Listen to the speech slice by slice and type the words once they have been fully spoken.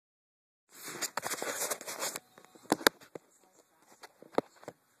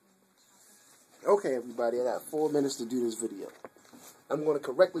Okay, everybody, I got 4 minutes to do this video. I'm going to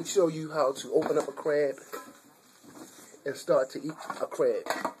correctly show you how to open up a crab and start to eat a crab.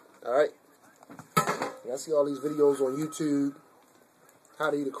 Alright? I see all these videos on YouTube, how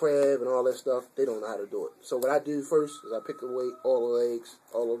to eat a crab and all that stuff. They don't know how to do it. So what I do first is I pick away all the legs,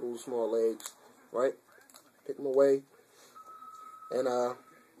 all of those small legs, right? Pick them away, and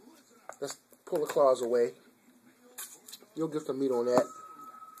let's pull the claws away. You'll get some meat on that.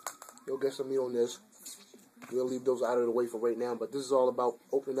 You'll get some meat on this. We'll leave those out of the way for right now, but this is all about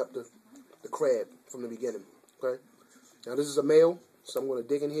opening up the crab from the beginning, okay? Now this is a male, so I'm going to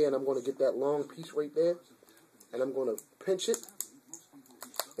dig in here and I'm going to get that long piece right there, and I'm going to pinch it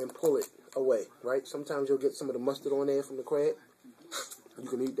and pull it away, right? Sometimes you'll get some of the mustard on there from the crab. You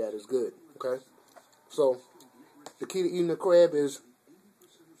can eat that, it's good, okay? So the key to eating the crab is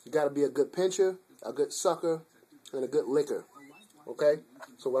you got to be a good pincher, a good sucker, and a good licker, okay?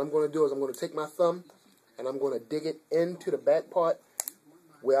 So what I'm going to do is I'm going to take my thumb and I'm going to dig it into the back part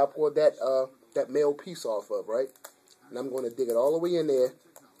where I poured that male piece off of, right? And I'm going to dig it all the way in there,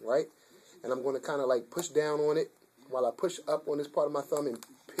 right? And I'm going to kind of like push down on it while I push up on this part of my thumb and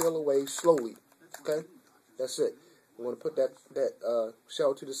peel away slowly, okay? That's it. I'm going to put that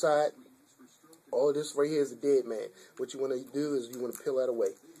shell to the side. All of this right here is a dead man. What you want to do is you want to peel that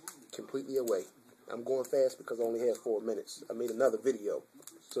away, completely away. I'm going fast because I only have 4 minutes. I made another video,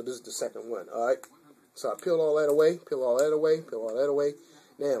 so this is the second one, all right? So I peel all that away, peel all that away, peel all that away.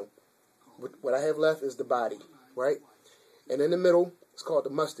 Now, what I have left is the body, right? And in the middle, it's called the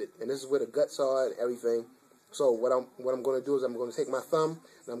mustard, and this is where the guts are and everything. So what I'm going to do is I'm going to take my thumb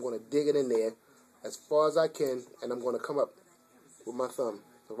and I'm going to dig it in there as far as I can, and I'm going to come up with my thumb,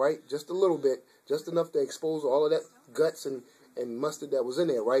 right? Just a little bit, just enough to expose all of that guts and mustard that was in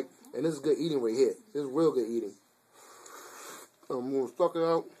there, right? And this is good eating right here. This is real good eating. I'm going to suck it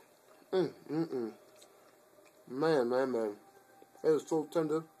out. Man. It is so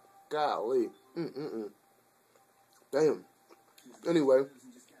tender. Golly. Damn. Anyway,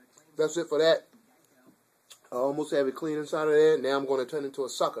 that's it for that. I almost have it clean inside of there. Now I'm going to turn into a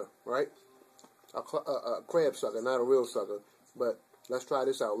sucker, right? A crab sucker, not a real sucker. But let's try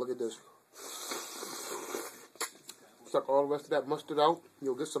this out. Look at this. Suck all the rest of that mustard out.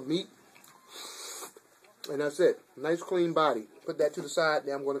 You'll get some meat. And that's it. Nice clean body. Put that to the side.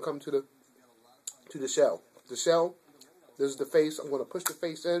 Now I'm going to come to the shell. The shell, this is the face. I'm going to push the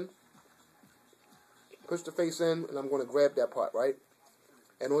face in. Push the face in, and I'm going to grab that part, right?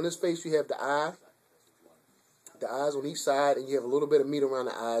 And on this face, you have the eye. The eyes on each side, and you have a little bit of meat around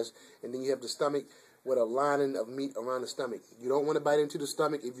the eyes. And then you have the stomach with a lining of meat around the stomach. You don't want to bite into the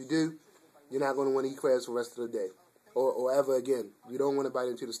stomach. If you do, you're not going to want to eat crabs for the rest of the day. Or ever again. You don't want to bite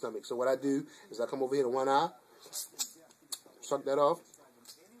into the stomach. So what I do is I come over here to one eye, suck that off,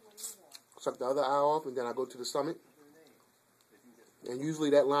 suck the other eye off, and then I go to the stomach. And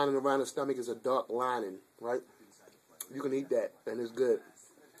usually that lining around the stomach is a dark lining, right? You can eat that, and it's good.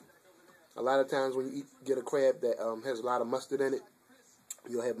 A lot of times when you get a crab that has a lot of mustard in it,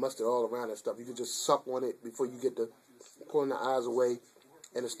 you'll have mustard all around that stuff. You can just suck on it before you get to pulling the eyes away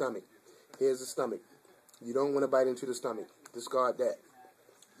and the stomach. Here's the stomach. You don't want to bite into the stomach. Discard that.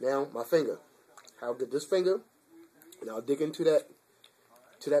 Now, my finger. I'll get this finger, and I'll dig into that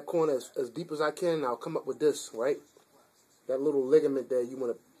corner as deep as I can, and I'll come up with this, right? That little ligament there, you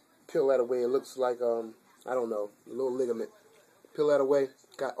want to peel that away. It looks like, I don't know, a little ligament. Peel that away.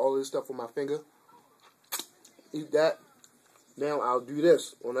 Got all this stuff on my finger. Eat that. Now, I'll do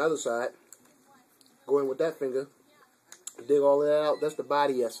this on the other side. Go in with that finger. Dig all of that out. That's the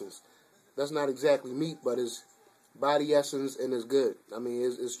body essence. That's not exactly meat, but it's body essence and it's good. I mean,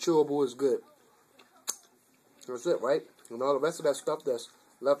 it's chewable, it's good. That's it, right? And all the rest of that stuff that's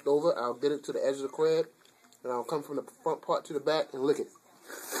left over, I'll get it to the edge of the crab, and I'll come from the front part to the back and lick it.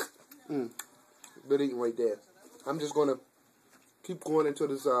 Good eating right there. I'm just going to keep going until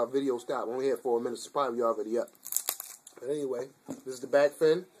this video stops. I only had 4 minutes. It's probably already up. But anyway, this is the back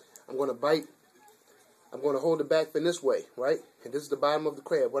fin. I'm going to bite. I'm going to hold the back fin this way, right? And this is the bottom of the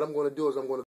crab. What I'm going to do is I'm going to